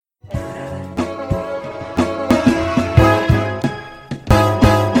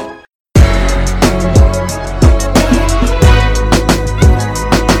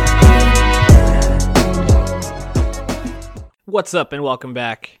What's up, and welcome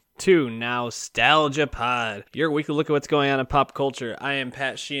back to Nostalgia Pod, your weekly look at what's going on in pop culture. I am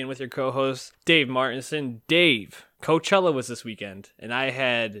Pat Sheehan with your co-host, Dave Martinson. Dave, Coachella was this weekend, and I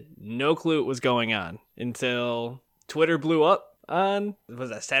had no clue what was going on until Twitter blew up on, was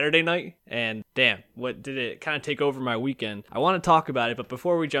that Saturday night? And damn, what did it kind of take over my weekend? I want to talk about it, but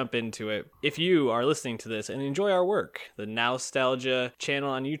before we jump into it, if you are listening to this and enjoy our work, the Nostalgia channel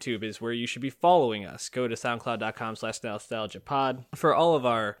on YouTube is where you should be following us. Go to soundcloud.com/nostalgiapod for all of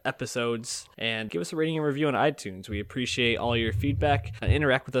our episodes and give us a rating and review on iTunes. We appreciate all your feedback.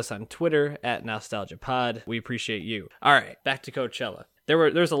 Interact with us on Twitter at nostalgiapod. We appreciate you. All right, back to Coachella.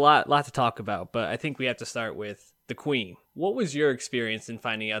 There's a lot to talk about, but I think we have to start with the Queen. What was your experience in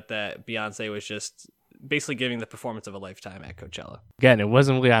finding out that Beyonce was just basically giving the performance of a lifetime at Coachella? Again, it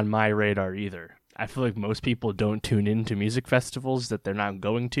wasn't really on my radar either. I feel like most people don't tune into music festivals that they're not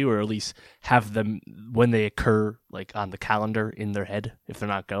going to, or at least have them when they occur like on the calendar in their head if they're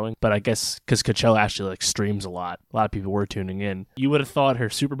not going. But I guess because Coachella actually like streams a lot of people were tuning in. You would have thought her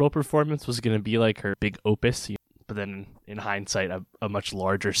Super Bowl performance was going to be like her big opus. But then in hindsight, a much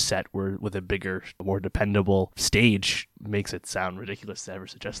larger set with a bigger, more dependable stage makes it sound ridiculous to ever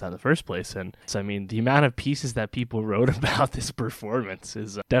suggest that in the first place. And so, I mean, the amount of pieces that people wrote about this performance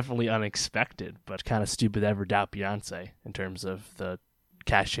is definitely unexpected, but kind of stupid to ever doubt Beyonce in terms of the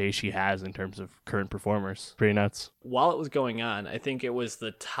cachet she has in terms of current performers. Pretty nuts. While it was going on, I think it was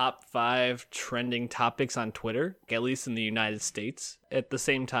the top 5 trending topics on Twitter, at least in the United States. At the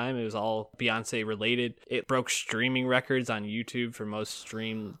same time, it was all Beyonce related. It broke streaming records on YouTube for most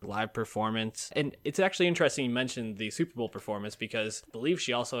streamed live performance. And it's actually interesting you mentioned the Super Bowl performance because I believe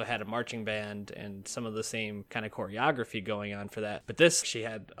she also had a marching band and some of the same kind of choreography going on for that. But this, she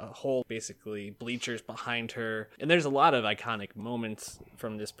had a whole basically bleachers behind her. And there's a lot of iconic moments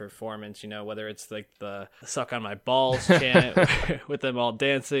from this performance, you know, whether it's like the suck on my balls chant with them all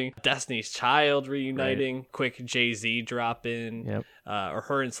dancing, Destiny's Child reuniting, right. Quick Jay-Z drop in. Yep. Or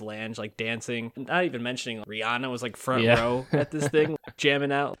her and Solange like dancing. Not even mentioning Rihanna was like front row at this thing,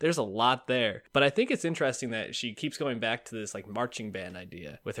 jamming out. There's a lot there. But I think it's interesting that she keeps going back to this like marching band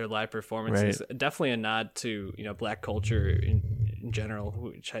idea with her live performances. Right. Definitely a nod to, you know, Black culture in general,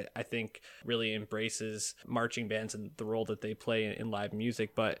 which I think really embraces marching bands and the role that they play in live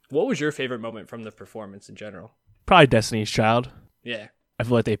music. But what was your favorite moment from the performance in general? Probably Destiny's Child. Yeah. I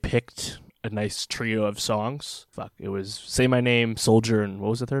feel like they picked a nice trio of songs. It was Say My Name, Soldier, and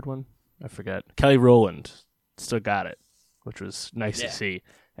what was the third one? I forget. Kelly Rowland still got it, which was nice to see.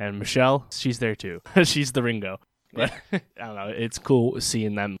 And Michelle, she's there too. She's the Ringo. But I don't know. It's cool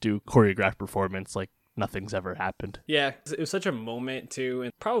seeing them do choreographed performance like nothing's ever happened. Yeah, it was such a moment too,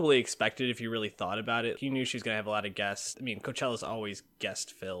 and probably expected if you really thought about it. You knew she was going to have a lot of guests. I mean, Coachella's always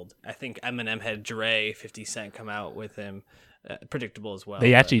guest filled. I think Eminem had Dre, 50 Cent come out with him. Predictable as well.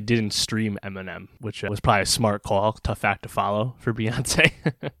 They actually didn't stream Eminem, which was probably a smart call. Tough act to follow for Beyonce.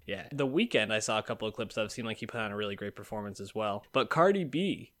 Yeah. The Weeknd, I saw a couple of clips of. Seemed like he put on a really great performance as well. But Cardi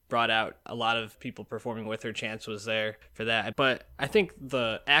B brought out a lot of people performing with her. Chance was there for that. But I think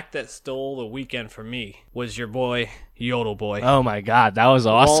the act that stole the weekend for me was your boy, Yodel Boy. Oh my God, that was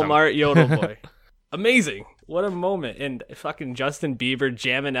awesome. Walmart Yodel Boy. Amazing. What a moment. And fucking Justin Bieber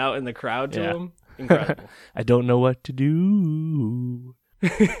jamming out in the crowd to him. Incredible. I don't know what to do.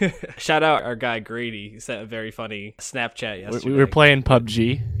 Shout out our guy Grady. He sent a very funny Snapchat yesterday. We were playing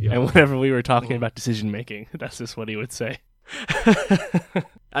PUBG, and whenever we were talking about decision making, that's just what he would say.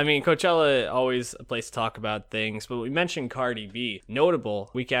 I mean, Coachella, always a place to talk about things, but we mentioned Cardi B.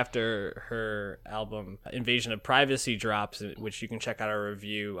 Notable, week after her album Invasion of Privacy drops, which you can check out our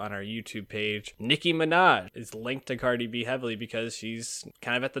review on our YouTube page, Nicki Minaj is linked to Cardi B heavily because she's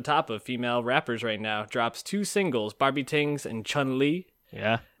kind of at the top of female rappers right now. Drops 2 singles, Barbie Tings and Chun Li.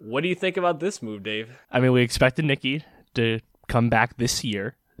 Yeah. What do you think about this move, Dave? I mean, we expected Nicki to come back this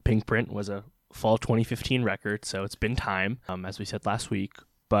year. Pink Print was a fall 2015 record, so it's been time, as we said last week.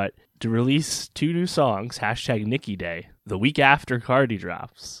 But to release 2 new songs, #Nicki Day, the week after Cardi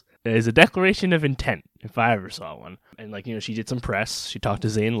drops, is a declaration of intent, if I ever saw one. And, like, you know, she did some press. She talked to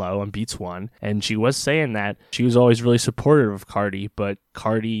Zane Lowe on Beats One, and she was saying that she was always really supportive of Cardi, but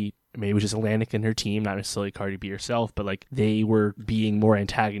Cardi, maybe it was just Atlantic and her team, not necessarily Cardi B herself, but like they were being more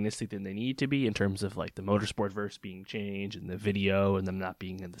antagonistic than they need to be in terms of like the motorsport verse being changed and the video and them not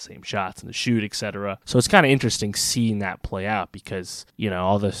being in the same shots in the shoot, etc. So it's kind of interesting seeing that play out because, you know,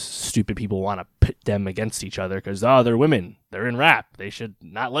 all the stupid people want to pit them against each other because, oh, they're women. They're in rap. They should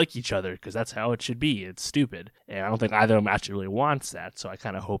not like each other because that's how it should be. It's stupid. And I don't think either of them actually really wants that. So I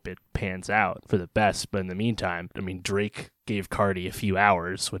kind of hope it pans out for the best. But in the meantime, I mean, Drake gave Cardi a few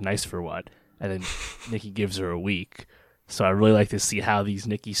hours with Nice for What. And then Nicki gives her a week. So I really like to see how these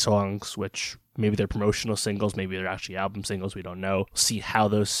Nicki songs, which maybe they're promotional singles, maybe they're actually album singles, we don't know, see how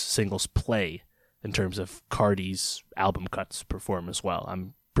those singles play in terms of Cardi's album cuts perform as well.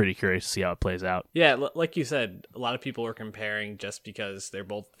 I'm pretty curious to see how it plays out. Yeah, like you said, a lot of people were comparing just because they're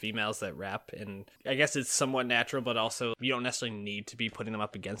both females that rap, and I guess it's somewhat natural, but also you don't necessarily need to be putting them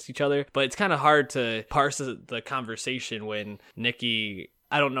up against each other. But it's kind of hard to parse the conversation when Nicki,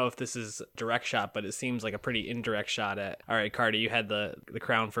 I don't know if this is a direct shot, but it seems like a pretty indirect shot at, all right, Cardi, you had the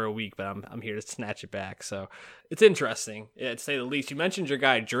crown for a week, but I'm here to snatch it back. So it's interesting, to say the least. You mentioned your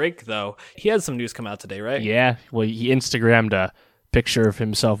guy Drake, though. He had some news come out today, right? Yeah, well, he Instagrammed a picture of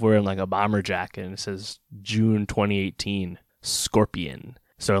himself wearing like a bomber jacket, and it says June 2018 Scorpion.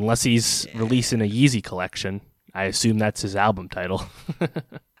 So unless he's releasing a Yeezy collection, I assume that's his album title.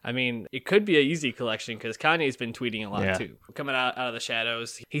 I mean, it could be a Yeezy collection because Kanye's been tweeting a lot too. Coming out of the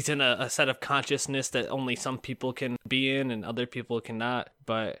shadows. He's in a set of consciousness that only some people can be in and other people cannot.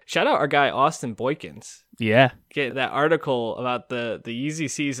 But shout out our guy Austin Boykins. Yeah. Get that article about the Yeezy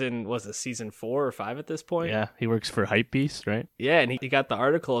season, was it season 4 or 5 at this point? Yeah, he works for Hypebeast, right? Yeah, and he got the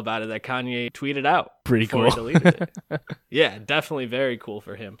article about it that Kanye tweeted out. Pretty cool. He deleted it. Yeah, definitely very cool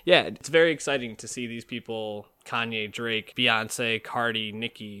for him. Yeah, it's very exciting to see these people, Kanye, Drake, Beyonce, Cardi,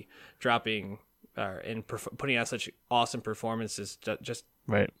 Nicki, dropping and putting out such awesome performances. Just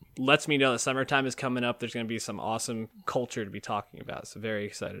right. Lets me know that summertime is coming up. There's going to be some awesome culture to be talking about. So very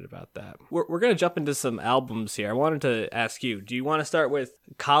excited about that. We're going to jump into some albums here. I wanted to ask you, do you want to start with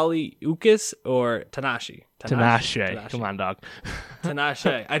Kali Uchis or Tinashe? Tinashe. Come on, dog.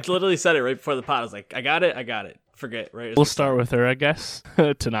 Tinashe. I literally said it right before the pod. I was like, I got it. Forget, right? We'll start with her, I guess.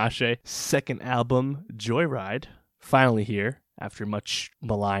 Tinashe. Second album, Joyride. Finally here after much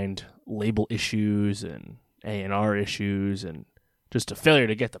maligned label issues and A&R issues and just a failure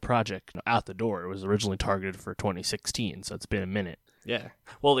to get the project out the door. It was originally targeted for 2016, so it's been a minute. Yeah.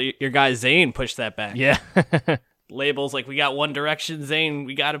 Well, your guy Zayn pushed that back. Yeah. Labels like, we got One Direction, Zayn,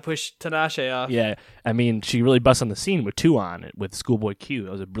 we got to push Tinashe off. Yeah. I mean, she really bust on the scene with 2 On It with Schoolboy Q.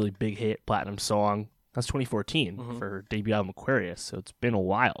 That was a really big hit, platinum song. That's 2014 for her debut album Aquarius, so it's been a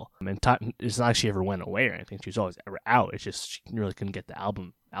while. I mean, it's not like she ever went away or anything. She was always out. It's just she really couldn't get the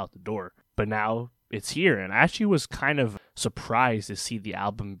album out the door. But now it's here, and I actually was kind of surprised to see the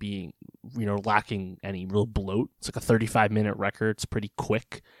album being, lacking any real bloat. It's like a 35-minute record. It's pretty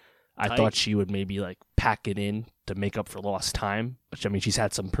quick. I thought she would maybe like pack it in to make up for lost time. Which, I mean, she's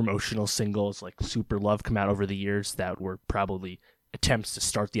had some promotional singles like Super Love come out over the years that were probably attempts to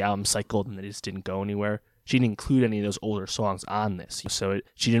start the album cycle, and they just didn't go anywhere. She didn't include any of those older songs on this, so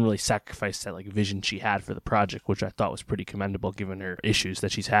she didn't really sacrifice that like vision she had for the project, which I thought was pretty commendable given her issues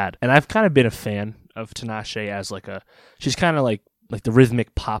that she's had. And I've kind of been a fan of Tinashe as she's kind of like the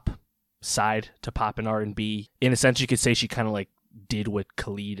rhythmic pop side to pop and R&B. In a sense, you could say she kind of like did what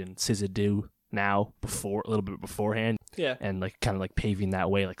Khalid and SZA do now a little bit beforehand. Yeah. And like kind of like paving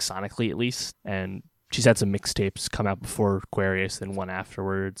that way, like sonically at least. And she's had some mixtapes come out before Aquarius, then one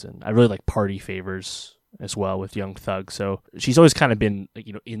afterwards. And I really like Party Favors as well with Young Thug. So she's always kind of been,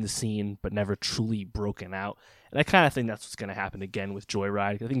 in the scene, but never truly broken out. And I kind of think that's what's going to happen again with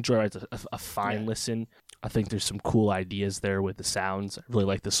Joyride. I think Joyride's a fine listen. I think there's some cool ideas there with the sounds. I really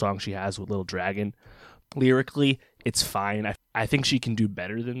like the song she has with Little Dragon. Lyrically, it's fine. I think she can do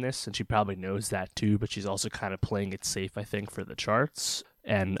better than this, and she probably knows that too, but she's also kind of playing it safe, I think, for the charts.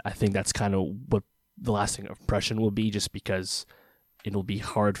 And I think that's kind of what the lasting impression will be, just because it'll be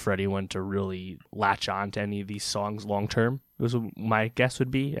hard for anyone to really latch on to any of these songs long term, was what my guess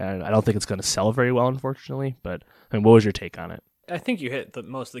would be. And I don't think it's going to sell very well, unfortunately. But I mean, what was your take on it? I think you hit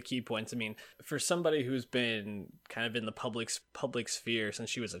most of the key points. I mean, for somebody who's been kind of in the public sphere since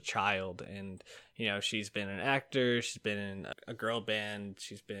she was a child, and she's been an actor, she's been in a girl band,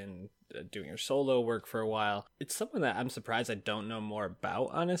 she's been doing her solo work for a while. It's someone that I'm surprised I don't know more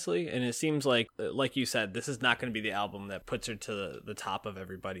about, honestly. And it seems like you said, this is not going to be the album that puts her to the top of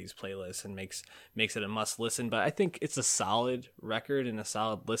everybody's playlist and makes it a must listen. But I think it's a solid record and a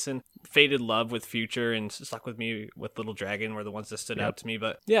solid listen. Faded Love with Future and Stuck With Me with Little Dragon were the ones that stood out to me.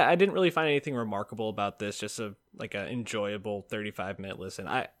 But yeah, I didn't really find anything remarkable about this. Just an enjoyable 35-minute listen.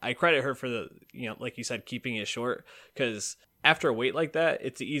 I credit her for the, like you said, keeping it short, because after a wait like that,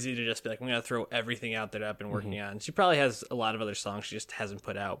 it's easy to just be like, I'm going to throw everything out that I've been working on. She probably has a lot of other songs she just hasn't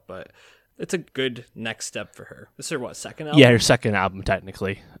put out, but it's a good next step for her. This is her, second album? Yeah, her second album,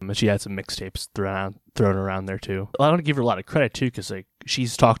 technically. She had some mixtapes thrown around there, too. I want to give her a lot of credit, too, because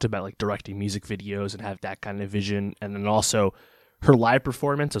she's talked about directing music videos and have that kind of vision. And then also her live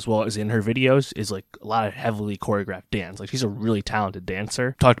performance, as well as in her videos, is a lot of heavily choreographed dance. She's a really talented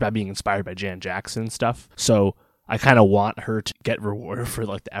dancer. Talked about being inspired by Janet Jackson and stuff. So I kind of want her to get rewarded for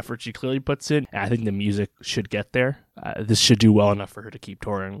like the effort she clearly puts in. And I think the music should get there. This should do well enough for her to keep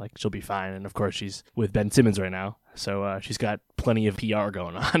touring. Like, she'll be fine. And of course, she's with Ben Simmons right now, so she's got plenty of PR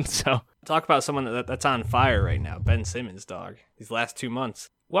going on. So talk about someone that's on fire right now, Ben Simmons, dog. These last 2 months.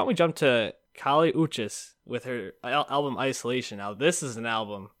 Why don't we jump to Kali Uchis with her album Isolation? Now, this is an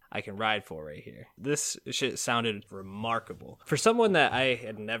album I can ride for right here. This shit sounded remarkable. For someone that I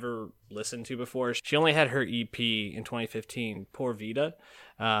had never listened to before, she only had her EP in 2015, Por Vida.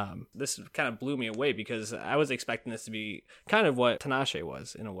 This kind of blew me away because I was expecting this to be kind of what Tinashe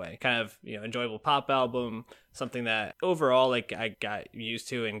was in a way. Kind of, enjoyable pop album, something that overall like I got used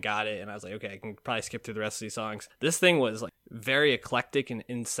to and got it, and I was like, okay, I can probably skip through the rest of these songs. This thing was like very eclectic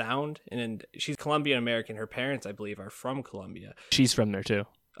in sound, and she's Colombian American. Her parents, I believe, are from Colombia. she's from there too.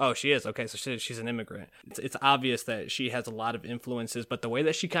 Oh, she is. Okay, so she's an immigrant. It's obvious that she has a lot of influences, but the way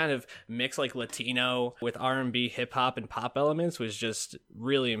that she kind of mixed like Latino with R&B, hip hop, and pop elements was just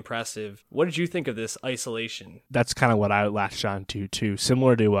really impressive. What did you think of this Isolation? That's kind of what I latched on to too.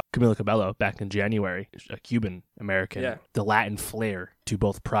 Similar to Camila Cabello back in January, a Cuban American. Yeah. The Latin flair to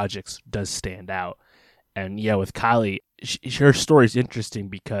both projects does stand out. And yeah, with Kali, her story's interesting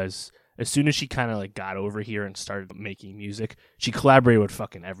because as soon as she kind of like got over here and started making music, she collaborated with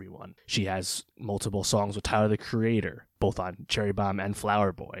fucking everyone. She has multiple songs with Tyler, the Creator, both on Cherry Bomb and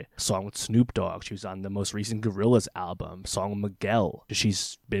Flower Boy. A song with Snoop Dogg. She was on the most recent Gorillaz album. Song with Miguel.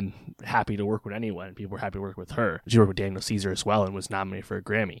 She's been happy to work with anyone. People were happy to work with her. She worked with Daniel Caesar as well and was nominated for a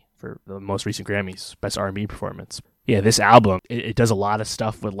Grammy for the most recent Grammys, Best R&B Performance. Yeah, this album, it does a lot of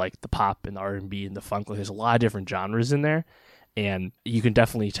stuff with like the pop and the R&B and the funk. Like, there's a lot of different genres in there. And you can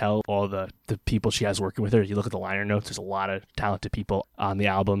definitely tell all the people she has working with her. You look at the liner notes, there's a lot of talented people on the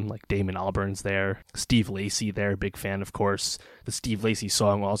album, like Damon Albarn's there, Steve Lacy there, big fan, of course. The Steve Lacy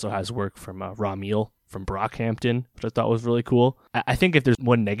song also has work from Ramil from Brockhampton, which I thought was really cool. I think if there's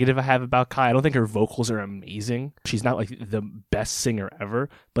one negative I have about Kai, I don't think her vocals are amazing. She's not like the best singer ever,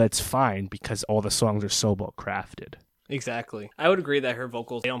 but it's fine because all the songs are so well crafted. Exactly. I would agree that her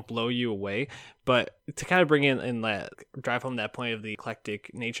vocals, they don't blow you away, but to kind of bring in that, drive home that point of the eclectic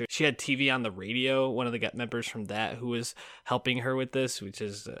nature, she had TV on the Radio, one of the members from that who was helping her with this, which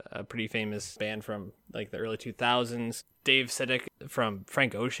is a pretty famous band from like the early 2000s. Dave Siddick from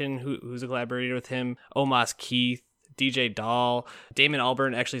Frank Ocean, who's a collaborator with him. Omos Keith, DJ Doll, Damon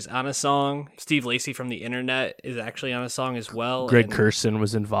Albarn actually is on a song. Steve Lacy from The Internet is actually on a song as well. Greg Kurstin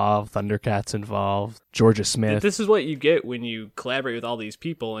was involved. Thundercat's involved. Georgia Smith. This is what you get when you collaborate with all these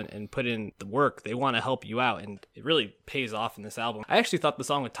people and put in the work. They want to help you out, and it really pays off in this album. I actually thought the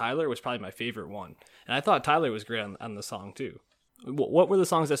song with Tyler was probably my favorite one, and I thought Tyler was great on the song too. What were the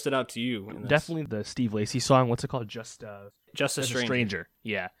songs that stood out to you? Definitely the Steve Lacy song. What's it called? Just a Stranger.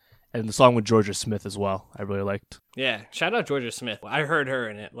 Yeah. And the song with Georgia Smith as well, I really liked. Yeah, shout out Georgia Smith. I heard her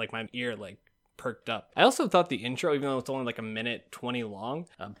and it, like, my ear like perked up. I also thought the intro, even though it's only like a minute 20 long,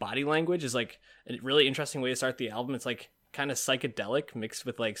 Body Language is like a really interesting way to start the album. It's like kind of psychedelic mixed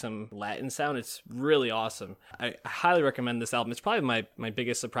with like some Latin sound. It's really awesome. I highly recommend this album. It's probably my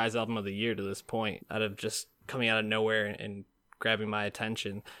biggest surprise album of the year to this point, out of just coming out of nowhere and grabbing my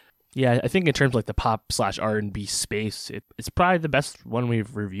attention. Yeah, I think in terms of like the pop / R&B space, it's probably the best one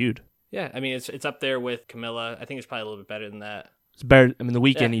we've reviewed. Yeah, I mean, it's up there with Camilla. I think it's probably a little bit better than that. It's better. I mean, the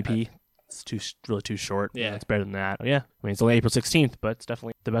Weekend EP, it's really too short. Yeah. It's better than that. Yeah, I mean, it's only April 16th, but it's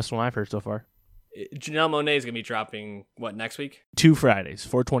definitely the best one I've heard so far. Janelle Monáe is going to be dropping, what, next week? 2 Fridays,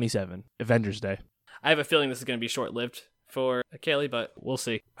 4/27, Avengers Day. I have a feeling this is going to be short-lived for Kaylee, but we'll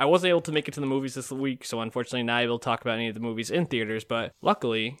see. I wasn't able to make it to the movies this week, so unfortunately not able to talk about any of the movies in theaters, but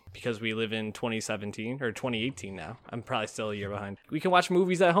luckily, because we live in 2017, or 2018 now, I'm probably still a year behind, we can watch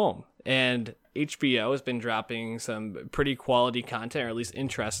movies at home. And HBO has been dropping some pretty quality content, or at least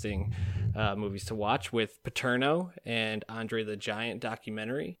interesting movies to watch, with Paterno and Andre the Giant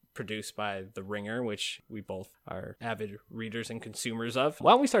documentary produced by The Ringer, which we both are avid readers and consumers of.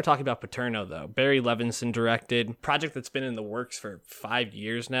 Why don't we start talking about Paterno, though? Barry Levinson directed. Project that's been in the works for 5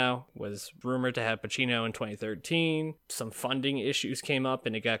 years now. Was rumored to have Pacino in 2013. Some funding issues came up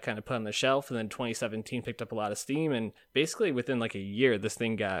and it got kind of put on the shelf, and then 2017 picked up a lot of steam, and basically within like a year this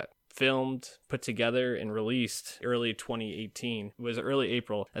thing got filmed, put together, and released early 2018. It was early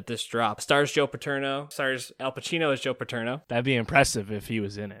April that this dropped. Stars Joe Paterno. Stars Al Pacino as Joe Paterno. That'd be impressive if he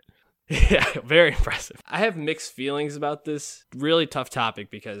was in it. Yeah, very impressive. I have mixed feelings about this really tough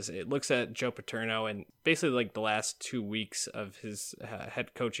topic because it looks at Joe Paterno and basically like the last 2 weeks of his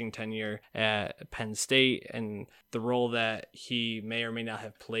head coaching tenure at Penn State and the role that he may or may not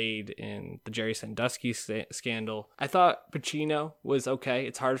have played in the Jerry Sandusky scandal. I thought Pacino was okay.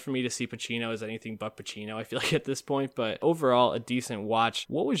 It's hard for me to see Pacino as anything but Pacino, I feel like, at this point, but overall a decent watch.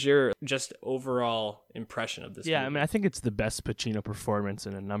 What was your just overall impression of this movie? I mean, I think it's the best Pacino performance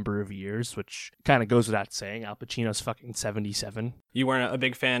in a number of years, which kind of goes without saying. Al Pacino's fucking 77. You weren't a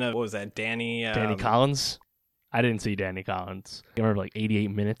big fan of, what was that, Danny Collins? I didn't see Danny Collins. I remember like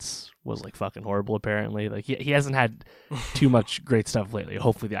 88 Minutes was like fucking horrible apparently. Like he hasn't had too much great stuff lately.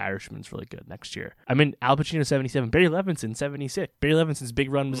 Hopefully The Irishman's really good next year. I mean, Al Pacino 77, Barry Levinson 76. Barry Levinson's big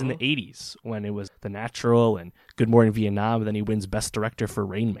run was in the 80s when it was The Natural and Good Morning Vietnam, and then he wins Best Director for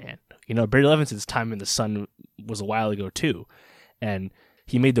Rain Man. You know, Barry Levinson's time in the sun was a while ago too. And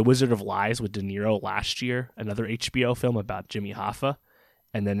he made The Wizard of Lies with De Niro last year, another HBO film about Jimmy Hoffa.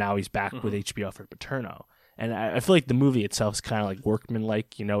 And then now he's back with HBO for Paterno. And I feel like the movie itself is kind of like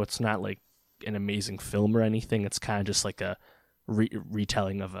workmanlike. You know, it's not like an amazing film or anything. It's kind of just like a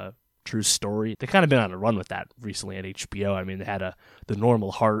retelling of a true story. They've kind of been on a run with that recently at HBO. I mean, they had The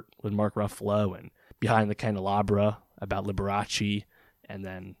Normal Heart with Mark Ruffalo and Behind the Candelabra about Liberace, and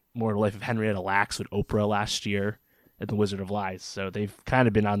then More to Life of Henrietta Lacks with Oprah last year, and The Wizard of Lies. So they've kind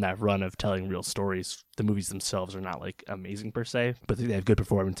of been on that run of telling real stories. The movies themselves are not like amazing per se, but they have good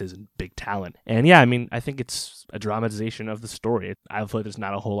performances and big talent. And yeah, I mean, I think it's a dramatization of the story. I feel like there's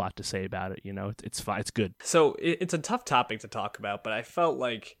not a whole lot to say about it. You know, it's fine. It's good. So it's a tough topic to talk about, but I felt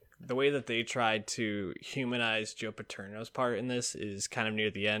like the way that they tried to humanize Joe Paterno's part in this is kind of near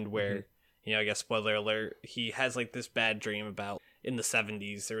the end where, you know, I guess spoiler alert, he has like this bad dream about in the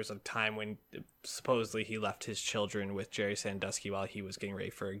 70s, there was a time when supposedly he left his children with Jerry Sandusky while he was getting ready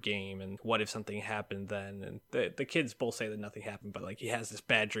for a game. And what if something happened then? And the kids both say that nothing happened, but like he has this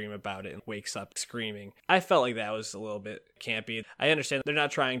bad dream about it and wakes up screaming. I felt like that was a little bit campy. I understand they're not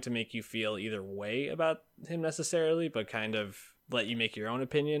trying to make you feel either way about him necessarily, but kind of let you make your own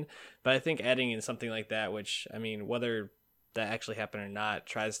opinion. But I think adding in something like that, which, I mean, whether that actually happened or not,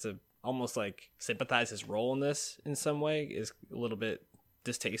 tries to almost like sympathize his role in this in some way, is a little bit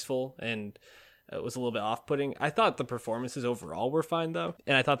distasteful and it was a little bit off-putting. I thought the performances overall were fine though,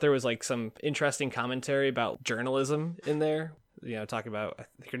 and I thought there was like some interesting commentary about journalism in there, you know, talking about, I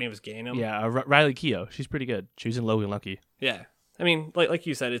think her name was Gainem. Yeah, Riley Keough, she's pretty good. She was in Logan Lucky. Yeah, I mean, like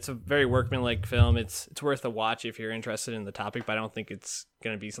you said, it's a very workmanlike film. It's worth a watch if you're interested in the topic, but I don't think it's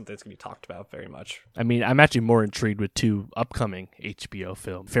going to be something that's going to be talked about very much. I mean, I'm actually more intrigued with two upcoming HBO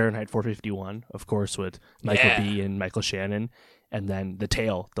films. Fahrenheit 451, of course, with Michael B. and Michael Shannon, and then The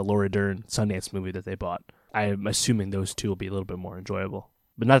Tale, the Laura Dern Sundance movie that they bought. I'm assuming those two will be a little bit more enjoyable.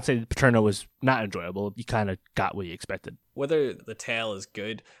 But not to say that Paterno was not enjoyable. You kind of got what you expected. Whether The Tale is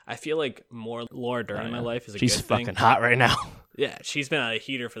good, I feel like more Laura Dern in my life is a She's good thing. She's fucking hot right now. Yeah, she's been on a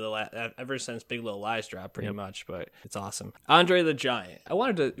heater for the ever since Big Little Lies dropped, pretty much, but it's awesome. Andre the Giant. I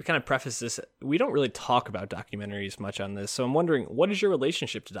wanted to kind of preface this. We don't really talk about documentaries much on this, so I'm wondering, what is your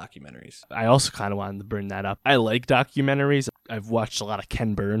relationship to documentaries? I also kind of wanted to bring that up. I like documentaries. I've watched a lot of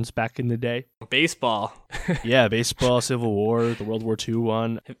Ken Burns back in the day. Baseball. Yeah, baseball, Civil War, the World War II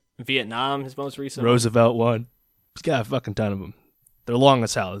one. Vietnam, his most recent Roosevelt one. He's got a fucking ton of them. They're long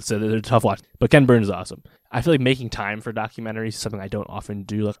as hell, so they're tough watch. But Ken Burns is awesome. I feel like making time for documentaries is something I don't often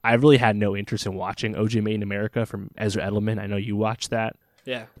do. Like, I really had no interest in watching OJ Made in America from Ezra Edelman. I know you watched that.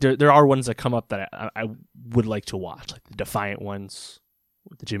 Yeah. There are ones that come up that I would like to watch, like the Defiant ones,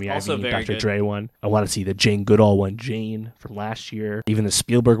 with the Jimmy Iovine, Dr. Dre one. I want to see the Jane Goodall one, Jane, from last year. Even the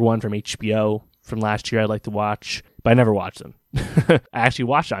Spielberg one from HBO from last year I'd like to watch, but I never watched them. I actually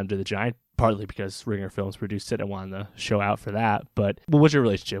watched Andre the Giant, partly because Ringer Films produced it. I wanted to show out for that. But what's your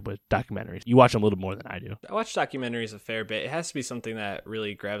relationship with documentaries? You watch them a little more than I do. I watch documentaries a fair bit. It has to be something that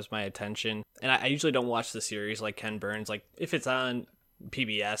really grabs my attention. And I usually don't watch the series like Ken Burns. Like, if it's on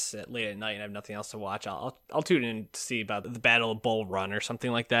PBS late at night and I have nothing else to watch, I'll tune in to see about the Battle of Bull Run or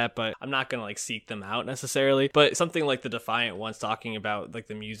something like that, but I'm not gonna like seek them out necessarily. But something like the Defiant ones, talking about like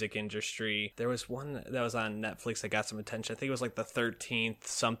the music industry. There was one that was on Netflix that got some attention. I think it was like the 13th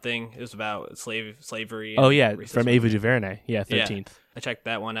something. It was about slavery. Oh yeah, from Ava DuVernay. Yeah, 13th. Yeah, I checked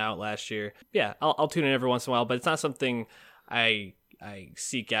that one out last year. Yeah, I'll tune in every once in a while, but it's not something I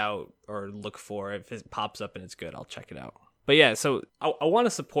seek out or look for. If it pops up and it's good, I'll check it out. But yeah, so I want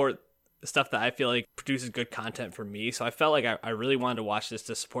to support stuff that I feel like produces good content for me. So I felt like I really wanted to watch this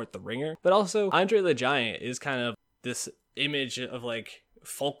to support The Ringer. But also, Andre the Giant is kind of this image of like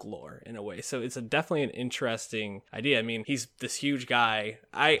folklore in a way. So it's definitely an interesting idea. I mean, he's this huge guy.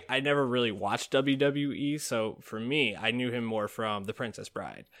 I never really watched WWE, so for me, I knew him more from The Princess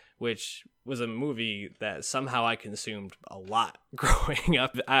Bride, which was a movie that somehow I consumed a lot growing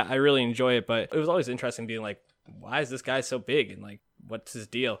up. I really enjoy it, but it was always interesting being like, why is this guy so big and like, what's his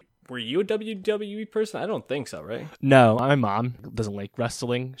deal? Were you a WWE person? I don't think so, right? No, my mom doesn't like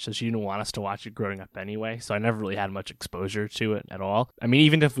wrestling, so she didn't want us to watch it growing up anyway, so I never really had much exposure to it at all. I mean,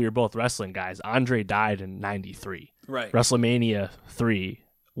 even if we were both wrestling guys, Andre died in 93. Right. WrestleMania 3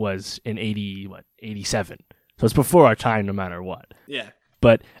 was in 87. So it's before our time no matter what. Yeah.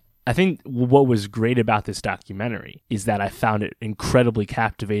 But I think what was great about this documentary is that I found it incredibly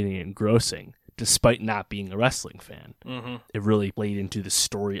captivating and engrossing, despite not being a wrestling fan. Mm-hmm. It really played into the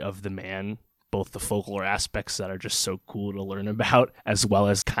story of the man, both the folklore aspects that are just so cool to learn about, as well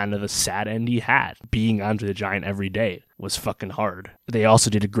as kind of the sad end he had. Being Andre the Giant every day was fucking hard. They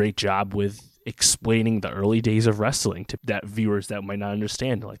also did a great job with explaining the early days of wrestling to that viewers that might not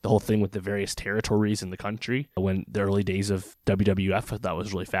understand, like the whole thing with the various territories in the country when the early days of WWF. I thought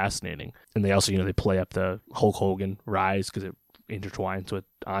was really fascinating. And they also, they play up the Hulk Hogan rise because it intertwines with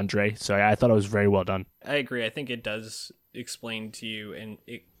Andre. So I thought it was very well done. I agree. I think it does explain to you, and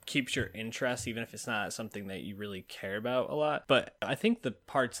it keeps your interest, even if it's not something that you really care about a lot. But I think the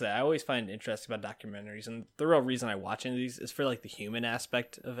parts that I always find interesting about documentaries, and the real reason I watch any of these, is for like the human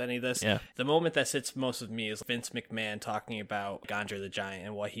aspect of any of this. Yeah. The moment that sits most with me is Vince McMahon talking about Andre the Giant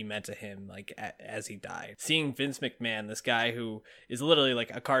and what he meant to him, like as he died. Seeing Vince McMahon, this guy who is literally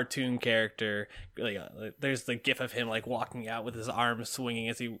like a cartoon character, like there's the gif of him like walking out with his arms swinging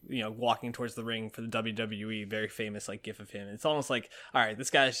as he, walking towards the ring for the WWE, very famous like gif of him. It's almost like, all right, this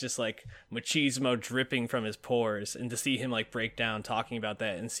guy's just like machismo dripping from his pores, and to see him like break down talking about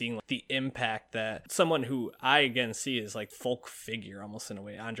that and seeing like, the impact that someone who I again see as like folk figure almost in a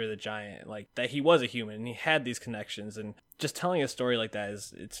way, Andre the Giant, like that he was a human and he had these connections, and just telling a story like that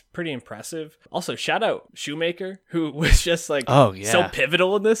it's pretty impressive. Also, shout out Shoemaker, who was just like so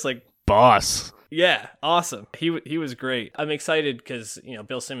pivotal in this, like boss. Yeah, awesome. He was great. I'm excited because,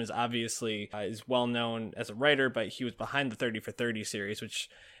 Bill Simmons obviously is well known as a writer, but he was behind the 30 for 30 series, which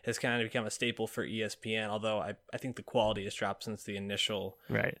has kind of become a staple for ESPN, although I think the quality has dropped since the initial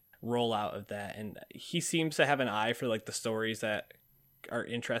rollout of that. And he seems to have an eye for like the stories that are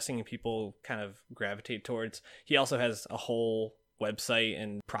interesting and people kind of gravitate towards. He also has a whole website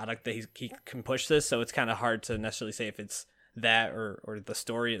and product that he can push this, so it's kind of hard to necessarily say if it's that or the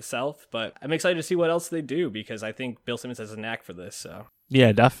story itself, but I'm excited to see what else they do because I think Bill Simmons has a knack for this. So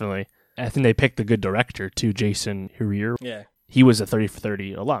yeah, definitely. I think they picked a good director too, Jason Hurrier. Yeah, he was a 30 for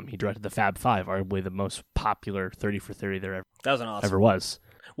 30 alum. He directed the Fab Five, arguably the most popular 30 for 30 there ever was.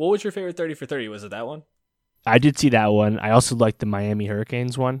 What was your favorite 30 for 30? Was it that one? I did see that one. I also liked the Miami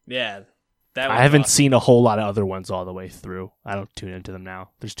Hurricanes one. Yeah. I haven't seen a whole lot of other ones all the way through. I don't tune into them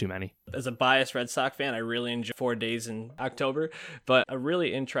now. There's too many. As a biased Red Sox fan, I really enjoy 4 days in October. But a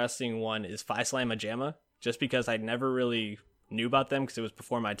really interesting one is Phi Slamma Jamma, just because I never really knew about them because it was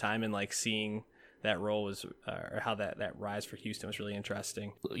before my time, and like seeing that role was, or how that rise for Houston was really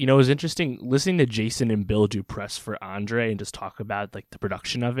interesting. It was interesting listening to Jason and Bill do press for Andre and just talk about like the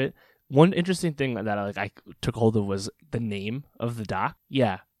production of it. One interesting thing that I took hold of was the name of the doc.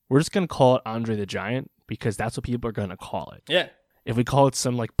 Yeah. We're just going to call it Andre the Giant because that's what people are going to call it. Yeah. If we call it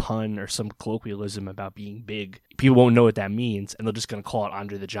some like pun or some colloquialism about being big, people won't know what that means, and they're just going to call it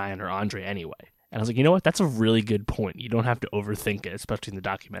Andre the Giant or Andre anyway. And I was like, you know what? That's a really good point. You don't have to overthink it, especially in the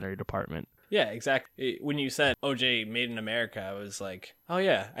documentary department. Yeah, exactly. When you said OJ Made in America, I was like, oh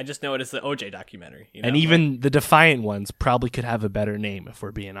yeah, I just know it as the OJ documentary. And even the Defiant ones probably could have a better name if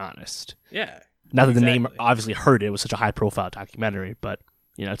we're being honest. Yeah. Not that the name obviously hurt it. It was such a high-profile documentary, but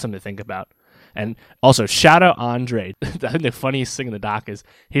it's something to think about. And also, shout out Andre. I think the funniest thing in the doc is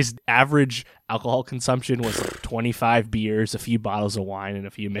his average alcohol consumption was like 25 beers, a few bottles of wine, and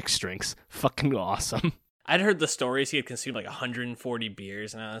a few mixed drinks. Fucking awesome. I'd heard the stories he had consumed like 140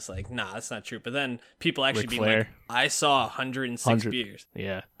 beers, and I was like, nah, that's not true. But then people actually being like, I saw 106 beers.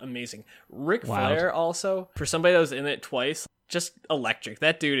 Yeah. Amazing. Ric Flair also, for somebody that was in it twice, just electric.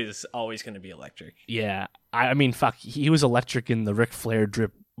 That dude is always going to be electric. Yeah. I mean, fuck, he was electric in the Ric Flair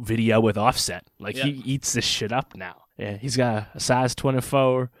drip video with Offset. Like, he eats this shit up now. Yeah, he's got a size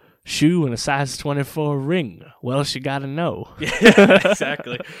 24 shoe and a size 24 ring. What else you gotta know? Yeah,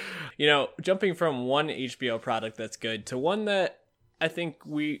 exactly. Jumping from one HBO product that's good to one that I think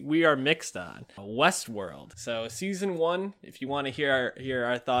we are mixed on, Westworld. So season 1, if you want to hear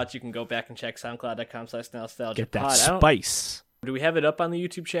our thoughts, you can go back and check soundcloud.com/nostalgia. Get that spice. Do we have it up on the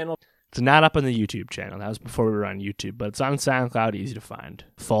YouTube channel? It's not up on the YouTube channel. That was before we were on YouTube, but it's on SoundCloud, easy to find.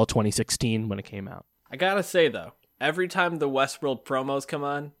 Fall 2016 when it came out. I gotta say, though, every time the Westworld promos come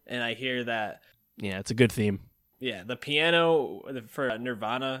on and I hear that, Yeah, it's a good theme. yeah, the piano for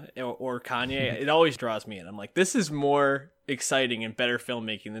Nirvana or Kanye, it always draws me in. I'm like, this is more exciting and better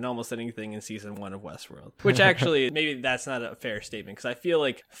filmmaking than almost anything in season 1 of Westworld. Which actually, maybe that's not a fair statement, because I feel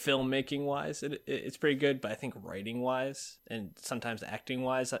like filmmaking wise, it's pretty good, but I think writing wise and sometimes acting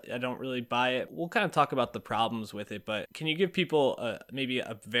wise, I don't really buy it. We'll kind of talk about the problems with it, but can you give people maybe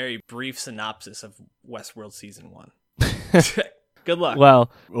a very brief synopsis of Westworld season 1? Good luck.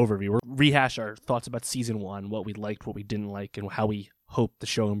 Well, overview. We'll rehash our thoughts about season 1, what we liked, what we didn't like, and how we hope the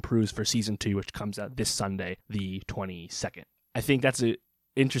show improves for season 2, which comes out this Sunday, the 22nd. I think that's an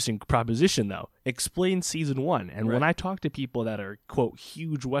interesting proposition, though. Explain season 1. And when I talk to people that are, quote,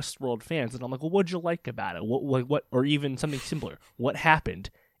 huge Westworld fans, and I'm like, well, what'd you like about it? What, or even something simpler, what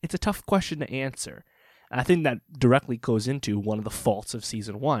happened? It's a tough question to answer. And I think that directly goes into one of the faults of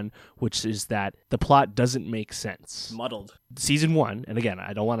season 1, which is that the plot doesn't make sense. Muddled. Season 1, and again,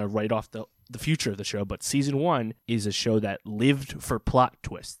 I don't want to write off the future of the show, but season 1 is a show that lived for plot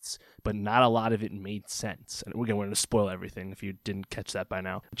twists, but not a lot of it made sense. And we're going to spoil everything if you didn't catch that by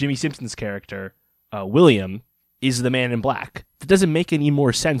now. Jimmy Simpson's character, William, is the Man in Black. That doesn't make any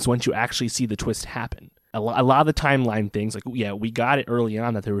more sense once you actually see the twist happen. A lot of the timeline things, like, yeah, we got it early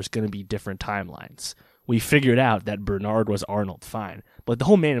on that there was going to be different timelines. We figured out that Bernard was Arnold, fine. But the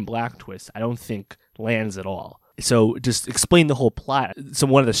whole Man in Black twist, I don't think lands at all. So just explain the whole plot. So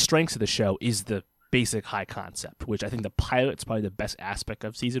one of the strengths of the show is the basic high concept, which I think the pilot's probably the best aspect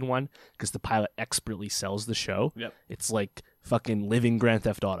of season 1, because the pilot expertly sells the show. Yep. It's like fucking living Grand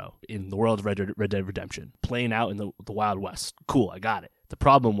Theft Auto in the world of Red Dead Redemption, playing out in the Wild West. Cool, I got it. The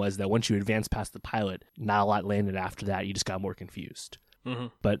problem was that once you advance past the pilot, not a lot landed after that. You just got more confused. Mm-hmm.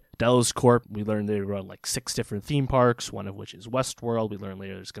 But Delos Corp, we learned they run like 6 different theme parks, one of which is Westworld. We learned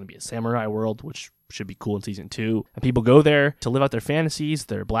later there's going to be a samurai world, which should be cool in season 2. And people go there to live out their fantasies.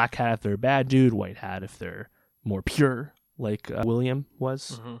 They're black hat if they're a bad dude, white hat if they're more pure, like William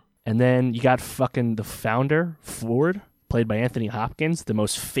was. Mm-hmm. And then you got fucking the founder, Ford, played by Anthony Hopkins, the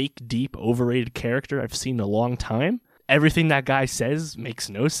most fake, deep, overrated character I've seen in a long time. Everything that guy says makes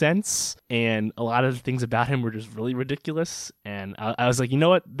no sense, and a lot of the things about him were just really ridiculous. And I was like, you know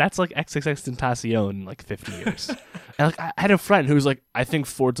what? That's like XXXTentacion in like 50 years. And like, I had a friend who was like, I think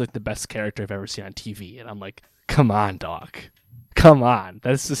Ford's like the best character I've ever seen on TV. And I'm like, come on, dog. Come on.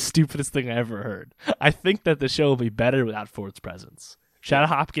 That's the stupidest thing I ever heard. I think that the show will be better without Ford's presence. Shout out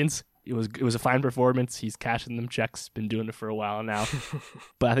Hopkins. It was a fine performance. He's cashing them checks. Been doing it for a while now.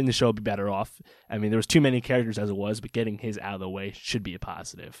 But I think the show will be better off. I mean, there was too many characters as it was, but getting his out of the way should be a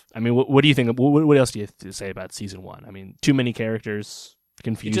positive. I mean, what do you think? What else do you have to say about season 1? I mean, too many characters,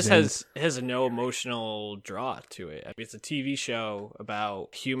 confusing. It just has no emotional draw to it. I mean, it's a TV show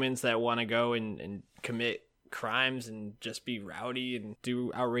about humans that want to go and commit crimes and just be rowdy and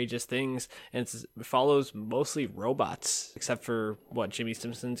do outrageous things, and it follows mostly robots, except for Jimmy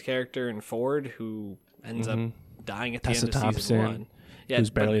Simpson's character and Ford, who ends up dying at the end of season 1. Yeah, who's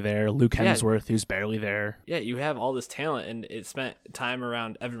barely there. Luke Hemsworth, who's barely there. Yeah, you have all this talent, and it spent time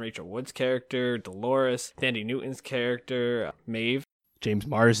around Evan Rachel Wood's character, Dolores, Thandie Newton's character, Maeve, James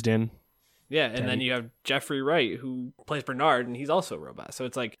Marsden. Yeah, and then you have Jeffrey Wright, who plays Bernard, and he's also a robot. So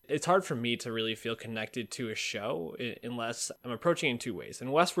it's like, it's hard for me to really feel connected to a show unless I'm approaching it in 2 ways. And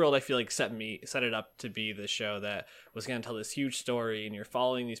Westworld, I feel like set it up to be the show that was going to tell this huge story, and you're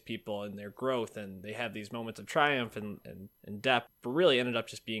following these people and their growth, and they have these moments of triumph and depth, but really ended up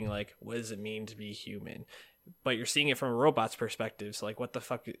just being like, what does it mean to be human? But you're seeing it from a robot's perspective, so like, what the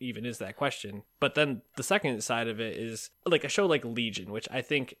fuck even is that question? But then the second side of it is like a show like Legion, which I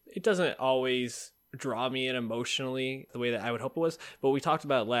think it doesn't always draw me in emotionally the way that I would hope it was, but we talked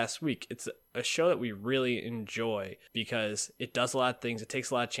about it last week. It's a show that we really enjoy because it does a lot of things, it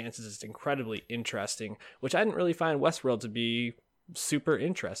takes a lot of chances, it's incredibly interesting, which I didn't really find Westworld to be super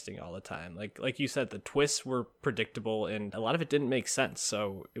interesting all the time. Like you said, the twists were predictable and a lot of it didn't make sense,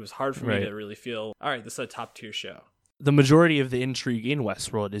 so it was hard for me to really feel, all right, this is a top tier show. The majority of the intrigue in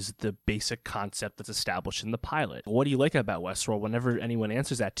Westworld is the basic concept that's established in the pilot. What do you like about Westworld? Whenever anyone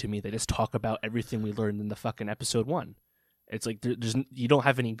answers that to me, they just talk about everything we learned in the fucking episode 1. It's like you don't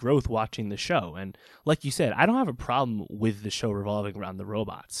have any growth watching the show. And like you said, I don't have a problem with the show revolving around the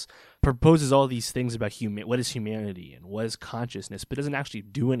robots. Proposes all these things about what is humanity and what is consciousness, but doesn't actually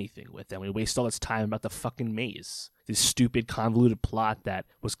do anything with them. We waste all this time about the fucking maze. This stupid, convoluted plot that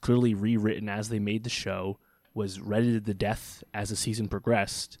was clearly rewritten as they made the show, was readied to death as the season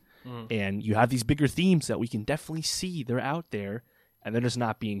progressed. And you have these bigger themes that we can definitely see. They're out there. and they're just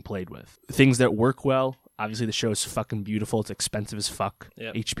not being played with. Things that work well, obviously the show is fucking beautiful. It's expensive as fuck.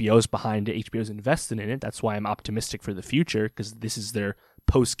 Yep. HBO's behind it. HBO's invested in it. That's why I'm optimistic for the future, because this is their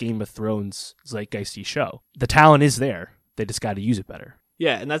post-Game of Thrones zeitgeisty show. The talent is there. They just got to use it better.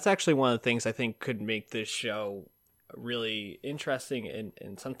 Yeah, and that's actually one of the things I think could make this show really interesting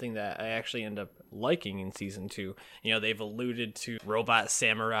and something that I actually end up liking in season 2. You know, they've alluded to robot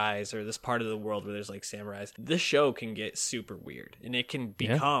samurais or this part of the world where there's like samurais. This show can get super weird, and it can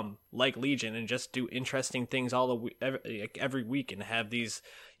become like Legion and just do interesting things every week, and have these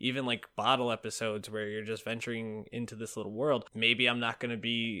even like bottle episodes where you're just venturing into this little world. Maybe I'm not going to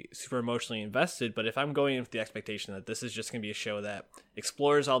be super emotionally invested, but if I'm going in with the expectation that this is just going to be a show that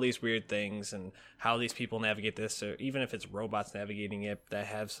explores all these weird things and how these people navigate this, or even if it's robots navigating it that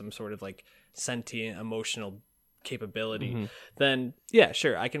have some sort of like sentient emotional capability, then yeah,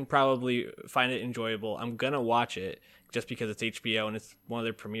 sure, I can probably find it enjoyable. I'm going to watch it just because it's HBO and it's one of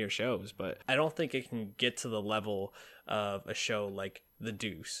their premiere shows, but I don't think it can get to the level of a show like The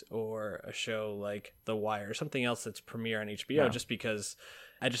Deuce or a show like The Wire or something else that's premiere on HBO, just because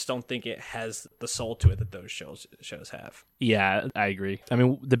I just don't think it has the soul to it that those shows have. Yeah, I agree. I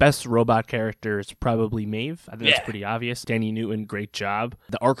mean, the best robot character is probably Maeve. I think that's pretty obvious. Danny Newton, great job.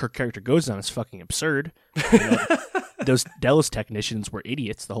 The arc her character goes on is fucking absurd. You know, those Delos technicians were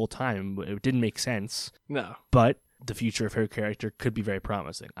idiots the whole time. It didn't make sense. No. But the future of her character could be very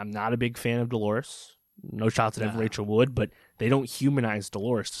promising. I'm not a big fan of Dolores. No shots at Rachel Wood, but they don't humanize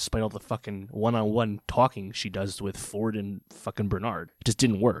Dolores despite all the fucking one-on-one talking she does with Ford and fucking Bernard. It just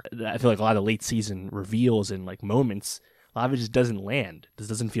didn't work. I feel like a lot of late season reveals and like moments, a lot of it just doesn't land. This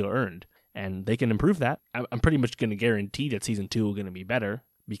doesn't feel earned. And they can improve that. I'm pretty much going to guarantee that season 2 will going to be better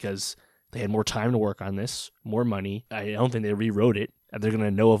because they had more time to work on this, more money. I don't think they rewrote it. And they're going to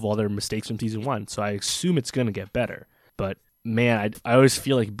know of all their mistakes from season 1. So I assume it's going to get better. But man, I always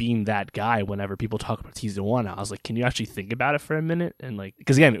feel like being that guy whenever people talk about season 1. I was like, can you actually think about it for a minute? And like,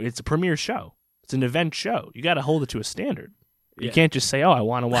 because again, it's a premiere show. It's an event show. You got to hold it to a standard. You can't just say, oh, I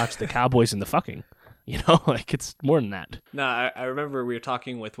want to watch the Cowboys and the fucking. You know, like it's more than that. No, I remember we were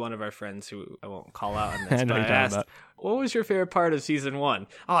talking with one of our friends who I won't call out on this, but I asked, what was your favorite part of season 1?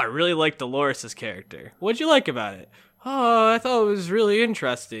 Oh, I really liked Dolores' character. What'd you like about it? Oh, I thought it was really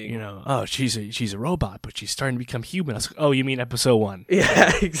interesting. You know, oh, she's a robot, but she's starting to become human. I was like, oh, you mean episode 1?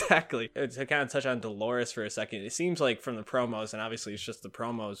 Yeah, exactly. To kind of touch on Dolores for a second, it seems like from the promos, and obviously it's just the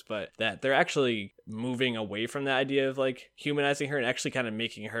promos, but that they're actually moving away from the idea of like humanizing her and actually kind of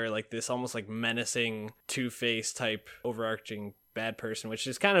making her like this almost like menacing Two-Face type overarching bad person, which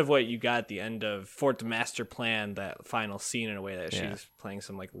is kind of what you got at the end of Fort Master Plan, that final scene, in a way that she's playing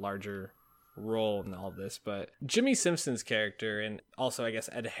some like larger role in all of this. But Jimmy Simpson's character, and also I guess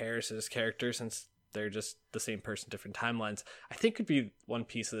Ed Harris's character, since they're just the same person, different timelines, I think could be one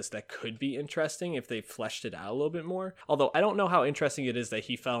piece of this that could be interesting if they fleshed it out a little bit more. Although I don't know how interesting it is that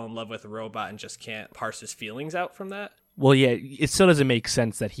he fell in love with a robot and just can't parse his feelings out from that. Well, yeah, it still doesn't make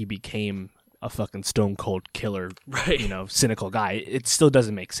sense that he became a fucking stone cold killer, right? You know, cynical guy. It still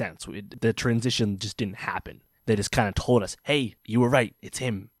doesn't make sense. The transition just didn't happen. They just kind of told us, hey, you were right, it's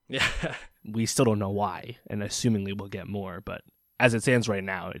him. Yeah. We still don't know why, and assumingly we'll get more, but as it stands right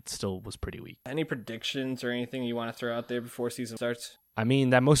now, it still was pretty weak. Any predictions or anything you want to throw out there before season starts? I mean,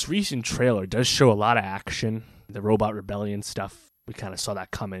 that most recent trailer does show a lot of action. The robot rebellion stuff, we kind of saw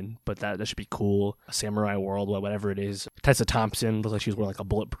that coming, but that should be cool. A samurai world, whatever it is. Tessa Thompson looks like she was wearing like a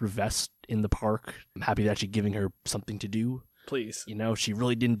bulletproof vest in the park. I'm happy they're actually giving her something to do. Please. You know, she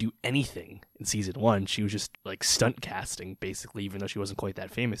really didn't do anything in season 1. She was just like stunt casting, basically, even though she wasn't quite that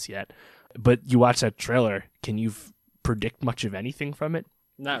famous yet. But you watch that trailer, can you predict much of anything from it?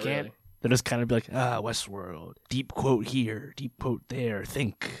 Not really. They'll just kind of be like, Westworld, deep quote here, deep quote there,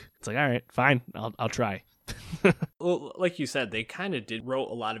 think. It's like, all right, fine, I'll try. Well, like you said, they kind of wrote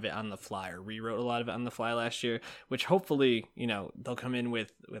a lot of it on the fly, or rewrote a lot of it on the fly last year, which hopefully, you know, they'll come in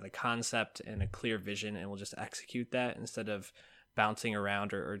with a concept and a clear vision, and we'll just execute that instead of bouncing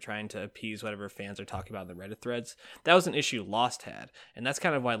around or trying to appease whatever fans are talking about in the Reddit threads. That was an issue Lost had, and that's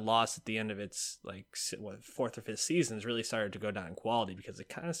kind of why Lost at the end of its like fourth or fifth seasons really started to go down in quality, because it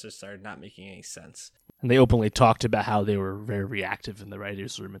kind of just started not making any sense. And they openly talked about how they were very reactive in the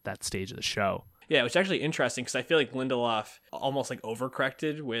writers' room at that stage of the show. Yeah, which is actually interesting, because I feel like Lindelof almost like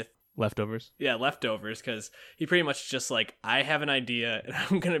overcorrected with Leftovers? Yeah, Leftovers, because he pretty much just like, I have an idea and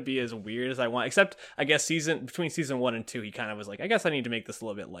I'm going to be as weird as I want. Except, I guess, between season 1 and 2, he kind of was like, I guess I need to make this a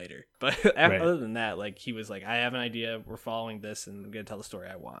little bit lighter. But other than that, like, he was like, I have an idea, we're following this, and I'm going to tell the story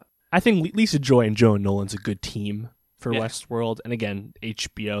I want. I think Lisa Joy and Joe Nolan's a good team for Westworld. And again,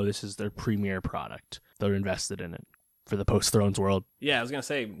 HBO, this is their premiere product. They're invested in it. for the post-Thrones world. Yeah, I was going to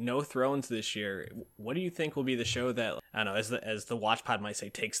say, no Thrones this year. What do you think will be the show that, I don't know, as the Watch Pod might say,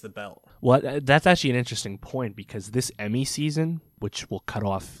 takes the belt? Well, that's actually an interesting point, because this Emmy season, which will cut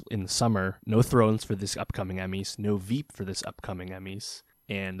off in the summer, no Thrones for this upcoming Emmys, no Veep for this upcoming Emmys,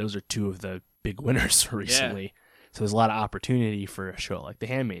 and those are two of the big winners recently. Yeah. So there's a lot of opportunity for a show like The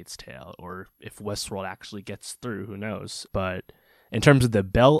Handmaid's Tale, or if Westworld actually gets through, who knows. But in terms of the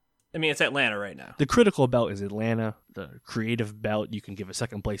belt, I mean, it's Atlanta right now. The critical belt is Atlanta. The creative belt, you can give a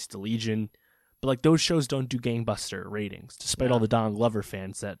second place to Legion. But like, those shows don't do gangbuster ratings. Despite all the Donald Glover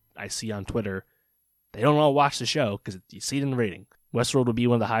fans that I see on Twitter, they don't all watch the show because you see it in the rating. Westworld will be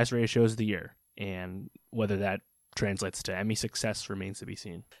one of the highest rated shows of the year. And whether that translates to Emmy success remains to be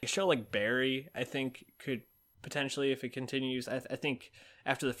seen. A show like Barry, I think, could potentially, if it continues, I think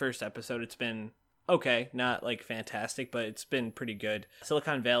after the first episode, it's been okay, not like fantastic, but it's been pretty good.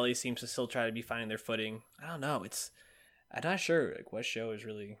 Silicon Valley seems to still try to be finding their footing. I don't know. I'm not sure like what show is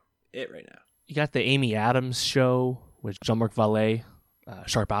really it right now. You got the Amy Adams show with Jean-Marc Vallée.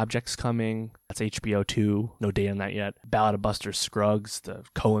 Sharp Objects coming. That's HBO 2. No date on that yet. Ballad of Buster Scruggs, the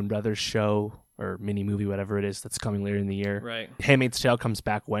Coen Brothers show, or mini movie, whatever it is, that's coming later in the year. Right. Handmaid's Tale comes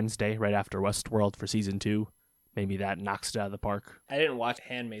back Wednesday, right after Westworld for season 2. Maybe that knocks it out of the park. I didn't watch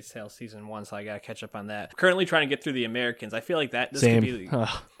Handmaid's Tale season 1, so I gotta catch up on that. Currently trying to get through the Americans. I feel like this Same. could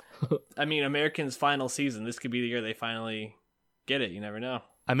be I mean, Americans' final season. This could be the year they finally get it. You never know.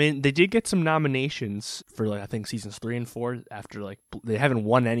 I mean, they did get some nominations for, like, I think seasons 3 and 4 after, like, they haven't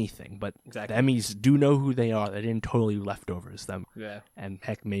won anything, but exactly. The Emmys do know who they are. They didn't totally leftovers them. Yeah. And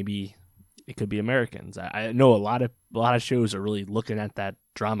heck, maybe it could be Americans. I know a lot of shows are really looking at that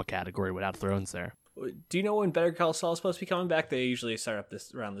drama category without Thrones there. Do you know when Better Call Saul is supposed to be coming back? They usually start up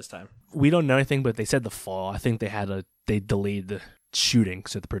around this time. We don't know anything, but they said the fall. I think they delayed the shooting,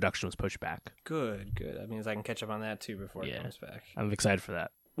 so the production was pushed back. Good. That means I can catch up on that too before it comes back. I'm excited for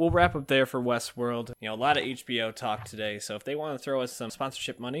that. We'll wrap up there for Westworld. A lot of HBO talk today, so if they want to throw us some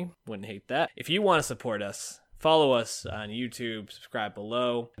sponsorship money, wouldn't hate that. If you want to support us, follow us on YouTube, subscribe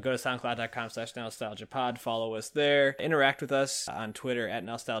below. Go to soundcloud.com/nostalgiapod. Follow us there. Interact with us on Twitter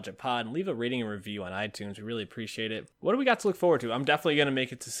 @nostalgiapod. And leave a rating and review on iTunes. We really appreciate it. What do we got to look forward to? I'm definitely going to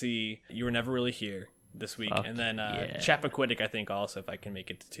make it to see You Were Never Really Here this week. And then Chappaquiddick, I think, also, if I can make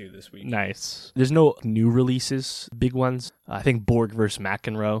it to 2 this week. Nice. There's no new releases, big ones. I think Borg vs.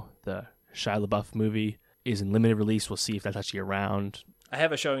 McEnroe, the Shia LaBeouf movie, is in limited release. We'll see if that's actually around. I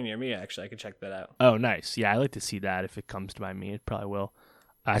have a showing near me, actually. I could check that out. Oh, nice. Yeah, I like to see that if it comes by me. It probably will.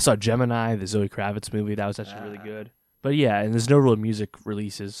 I saw Gemini, the Zoe Kravitz movie. That was actually really good. But yeah, and there's no real music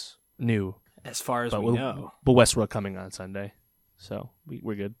releases new. As far as we know. But Westworld coming on Sunday. So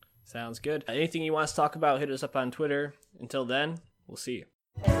we're good. Sounds good. Anything you want us to talk about, hit us up on Twitter. Until then, we'll see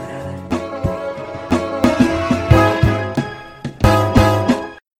you.